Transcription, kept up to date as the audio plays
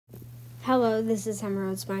Hello, this is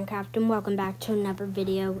Emerald's Minecraft and welcome back to another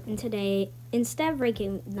video. And today, instead of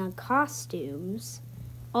ranking the costumes,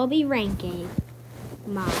 I'll be ranking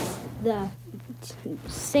the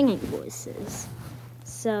singing voices.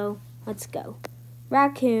 So, let's go.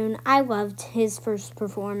 Raccoon, I loved his first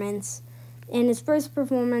performance. In his first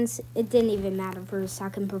performance, it didn't even matter for his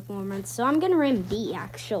second performance. So I'm gonna rank B,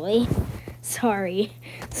 actually. Sorry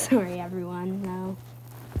everyone, no.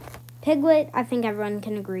 Piglet, I think everyone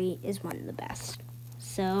can agree, is one of the best.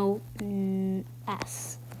 So,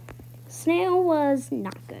 S. Snail was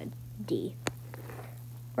not good, D.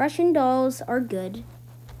 Russian dolls are good,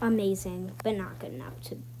 amazing, but not good enough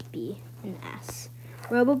to be an S.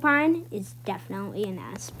 Robopine is definitely an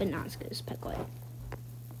S, but not as good as Piglet.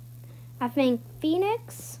 I think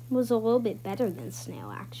Phoenix was a little bit better than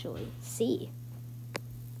Snail, actually, C.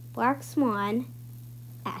 Black Swan,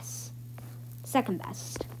 S. Second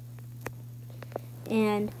best.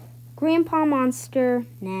 And Grandpa Monster,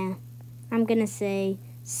 nah. I'm gonna say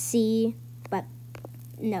C,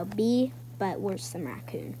 B, but worse than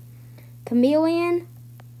Raccoon. Chameleon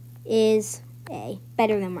is A,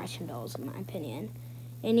 better than Russian dolls in my opinion.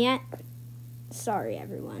 And yet, sorry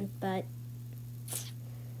everyone, but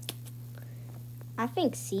I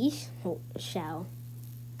think Seashell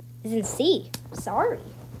is in C. Sorry,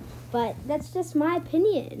 but that's just my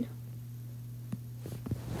opinion.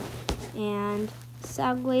 And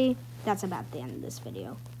sadly, that's about the end of this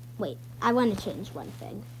video. Wait, I want to change one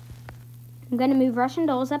thing. I'm going to move Russian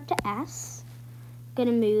dolls up to S. I'm going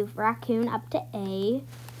to move Raccoon up to A. I'm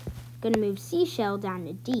going to move Seashell down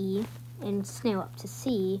to D. And Snail up to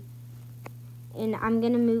C. And I'm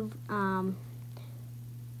going to move,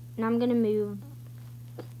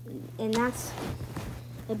 and that's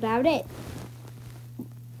about it.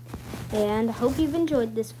 And I hope you've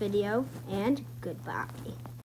enjoyed this video, and goodbye.